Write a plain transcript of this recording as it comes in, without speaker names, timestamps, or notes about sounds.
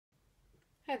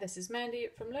Hi, this is Mandy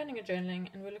from Learning and Journaling,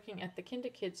 and we're looking at the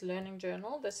Kindy Kids Learning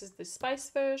Journal. This is the space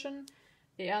version.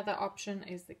 The other option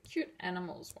is the cute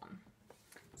animals one.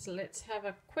 So let's have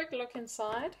a quick look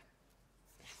inside.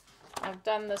 I've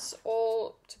done this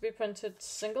all to be printed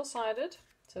single-sided.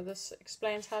 So this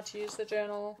explains how to use the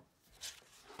journal,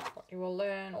 what you will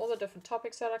learn, all the different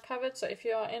topics that are covered. So if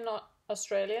you are in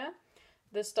Australia,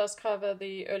 this does cover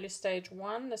the early stage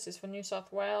 1. This is for New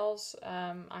South Wales.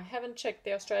 I haven't checked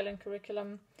the Australian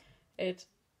curriculum. It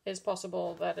is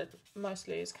possible that it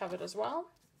mostly is covered as well.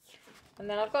 And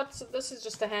then I've got, so this is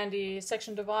just a handy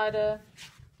section divider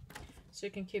so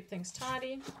you can keep things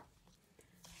tidy.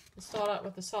 We'll start out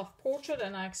with the self-portrait,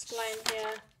 and I explain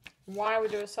here why we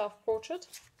do a self-portrait.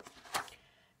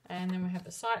 And then we have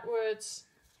the sight words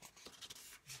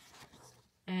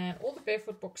and all the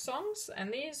Barefoot Book songs,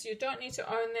 and these you don't need to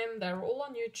own them, they're all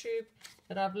on YouTube,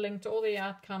 but I've linked all the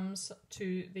outcomes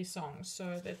to the songs,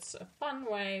 so that's a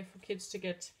fun way for kids to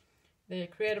get their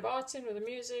creative arts in with the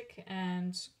music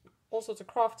and all sorts of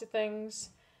crafty things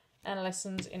and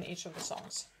lessons in each of the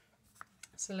songs.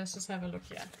 So let's just have a look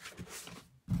here.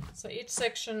 So each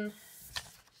section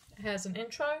has an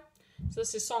intro. So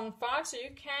this is song 5, so you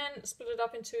can split it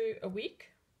up into a week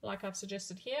like I've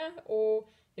suggested here, or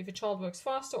if your child works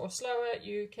faster or slower,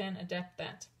 you can adapt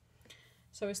that.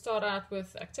 So we start out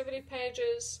with activity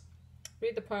pages,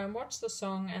 read the poem, watch the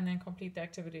song, and then complete the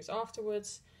activities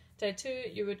afterwards. Day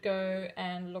 2, you would go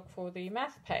and look for the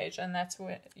math page, and that's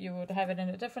where you would have it in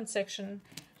a different section.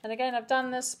 And again, I've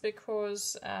done this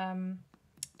because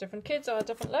different kids are at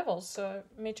different levels, so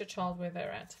meet your child where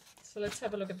they're at. So let's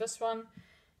have a look at this one,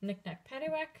 Knick Knack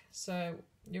Paddywhack. So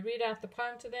you read out the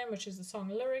poem to them, which is the song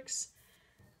lyrics.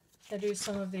 They do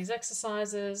some of these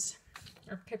exercises.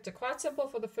 I've kept it quite simple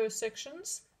for the first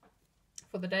sections,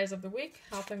 for the days of the week,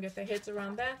 help them get their heads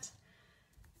around that.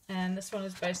 And this one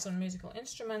is based on musical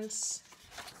instruments.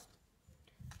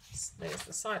 There's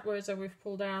the sight words that we've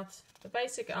pulled out, the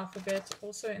basic alphabet,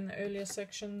 also in the earlier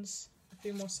sections, a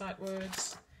few more sight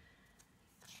words.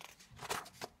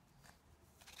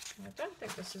 I don't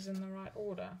think this is in the right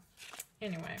order.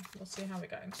 Anyway, we'll see how we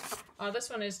go. This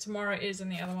one is tomorrow is,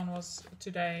 and the other one was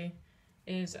today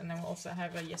is, and then we'll also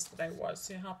have a yesterday was,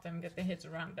 to help them get their heads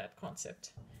around that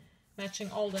concept. Matching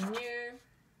old and new,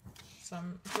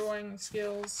 some drawing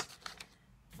skills.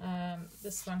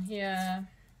 This one here,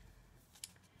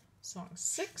 song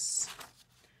 6,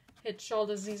 head,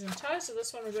 shoulders, knees and toes. So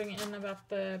this one we're bringing in about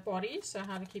the body, so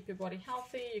how to keep your body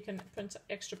healthy. You can print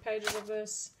extra pages of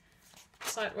this.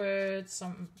 Sight words,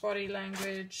 some body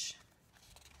language.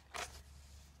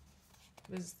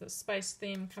 There's the space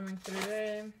theme coming through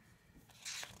there.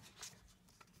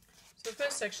 So the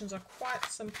first sections are quite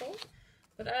simple,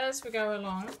 but as we go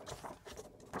along,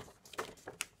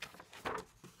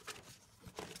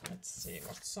 let's see,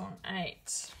 what's song 8?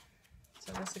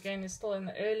 So this again is still in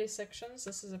the early sections.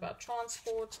 This is about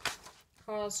transport,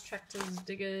 cars, tractors,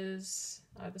 diggers.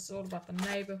 This is all about the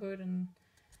neighborhood and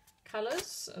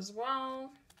colors as well.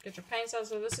 Get your paints out.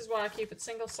 So this is why I keep it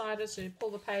single-sided, so you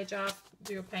pull the page out,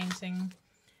 do your painting.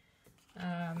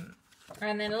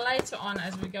 And then later on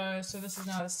as we go, so this is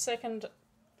now the second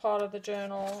part of the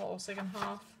journal, or second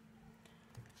half,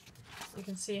 you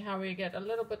can see how we get a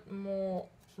little bit more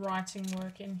writing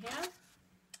work in here.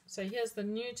 So here's the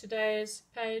new today's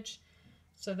page,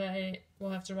 so they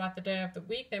will have to write the day of the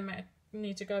week. They may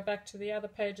need to go back to the other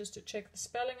pages to check the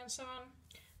spelling and so on,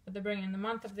 but they bring in the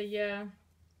month of the year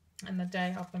and the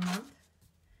day of the month.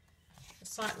 The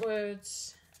sight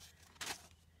words.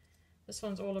 This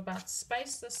one's all about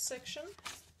space, this section.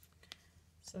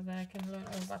 So they can learn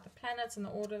all about the planets and the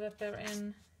order that they're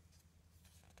in.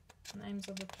 Names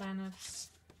of the planets.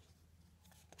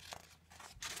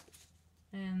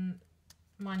 And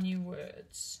my new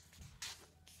words.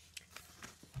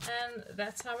 And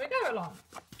that's how we go along.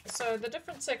 So the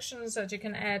different sections that you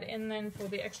can add in then for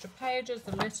the extra pages,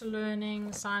 the letter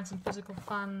learning, science and physical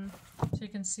fun. So you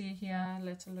can see here,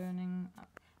 letter learning.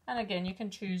 And again, you can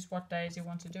choose what days you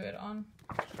want to do it on.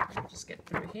 I'll just get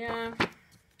through here.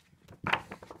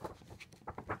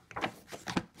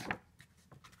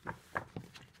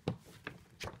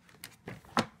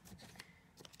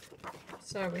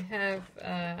 So we have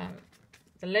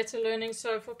the letter learning.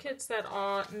 So for kids that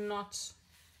are not,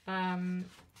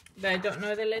 they don't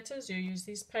know their letters, you use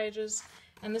these pages.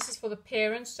 And this is for the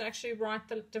parents to actually write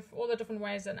all the different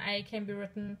ways that an A can be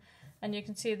written. And you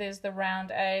can see there's the round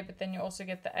A, but then you also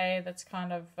get the A that's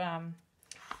kind of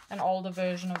an older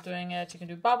version of doing it. You can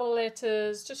do bubble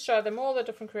letters, just show them all the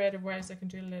different creative ways they can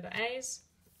do letter A's,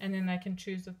 and then they can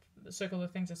choose circle the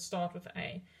things that start with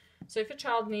A. So if a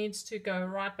child needs to go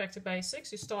right back to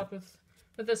basics, you start with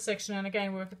with this section, and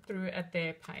again work it through at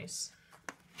their pace.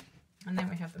 And then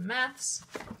we have the maths.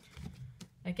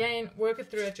 Again, work it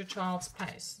through at your child's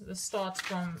pace. This starts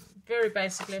from very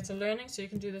basic letter learning, so you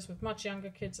can do this with much younger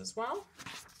kids as well.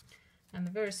 And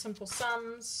the very simple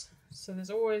sums, so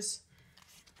there's always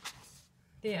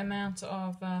the amount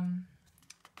of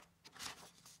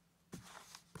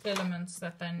elements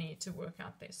that they need to work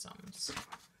out their sums.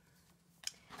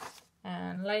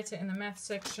 And later in the math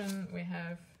section we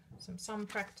have some sum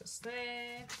practice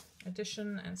there,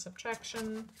 addition and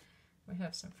subtraction. We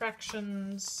have some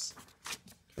fractions,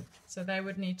 so they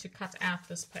would need to cut out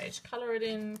this page, color it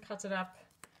in, cut it up,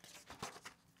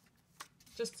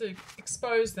 just to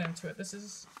expose them to it. This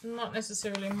is not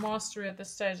necessarily mastery at this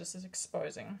stage, this is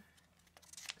exposing.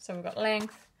 So we've got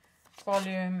length,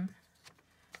 volume,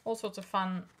 all sorts of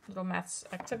fun little maths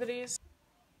activities.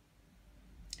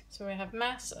 So we have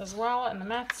maths as well in the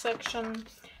maths section.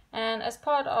 And as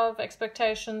part of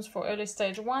expectations for early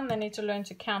stage 1, they need to learn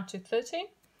to count to 30.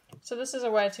 So this is a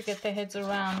way to get their heads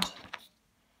around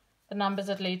the numbers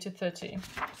that lead to 30.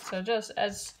 So just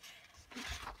as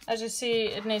you see,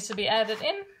 it needs to be added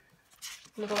in.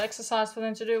 A little exercise for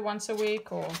them to do once a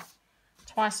week or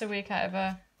twice a week,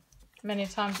 however many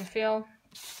times you feel.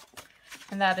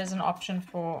 And that is an option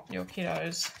for your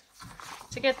kiddos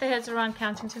to get their heads around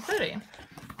counting to 30.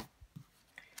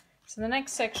 So the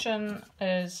next section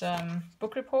is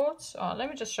book reports. Oh, let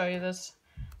me just show you this.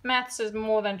 Maths is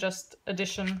more than just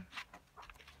addition.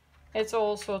 It's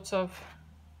all sorts of,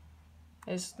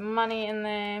 there's money in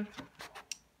there,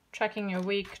 tracking your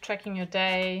week, tracking your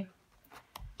day,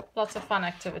 lots of fun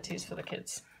activities for the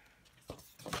kids.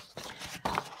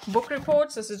 Book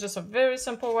reports, this is just a very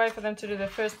simple way for them to do their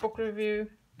first book review.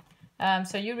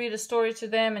 So you read a story to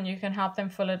them and you can help them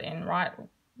fill it in, right?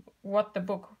 What the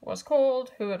book was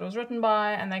called, who it was written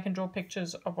by, and they can draw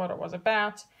pictures of what it was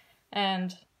about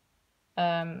and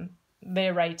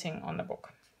their rating on the book.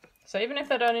 So even if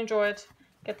they don't enjoy it,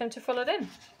 get them to fill it in.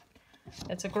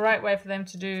 It's a great way for them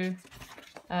to do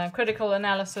critical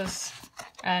analysis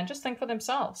and just think for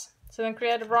themselves. So then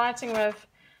creative writing, we have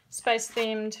space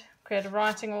themed creative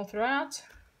writing all throughout,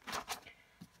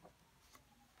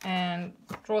 and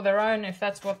draw their own if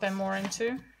that's what they're more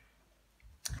into.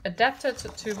 Adapt it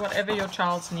to whatever your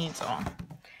child's needs are.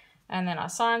 And then our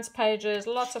science pages,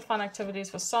 lots of fun activities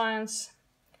for science.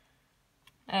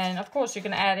 And of course you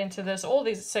can add into this, all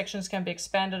these sections can be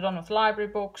expanded on with library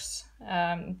books,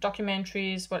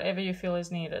 documentaries, whatever you feel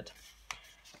is needed.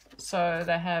 So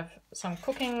they have some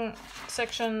cooking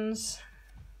sections,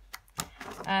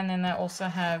 and then they also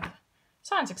have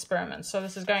science experiments. So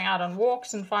this is going out on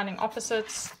walks and finding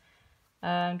opposites,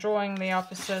 drawing the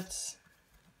opposites.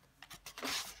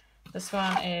 This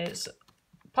one is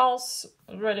pulse,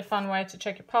 a really fun way to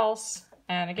check your pulse.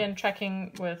 And again,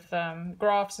 tracking with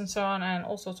graphs and so on, and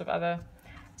all sorts of other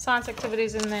science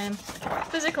activities in there.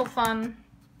 Physical fun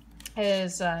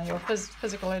is your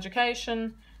physical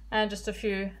education, and just a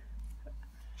few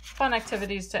fun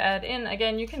activities to add in.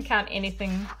 Again, you can count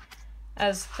anything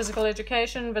as physical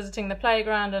education, visiting the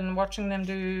playground and watching them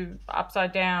do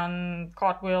upside down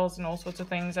cartwheels and all sorts of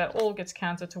things. That all gets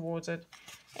counted towards it.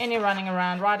 Any running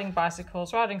around, riding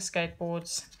bicycles, riding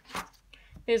skateboards.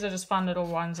 These are just fun little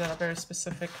ones that are very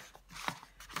specific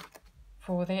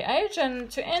for their age.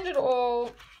 And to end it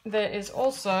all, there is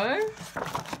also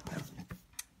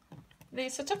the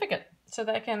certificate. So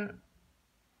they can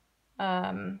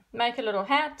make a little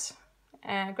hat,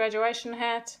 a graduation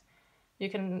hat. You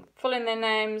can fill in their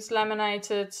names, laminate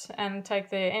it, and take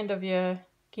their end of year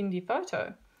Kindy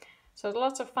photo. So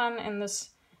lots of fun in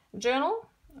this journal.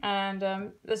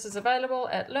 And this is available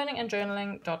at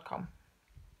learningandjournaling.com.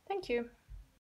 Thank you.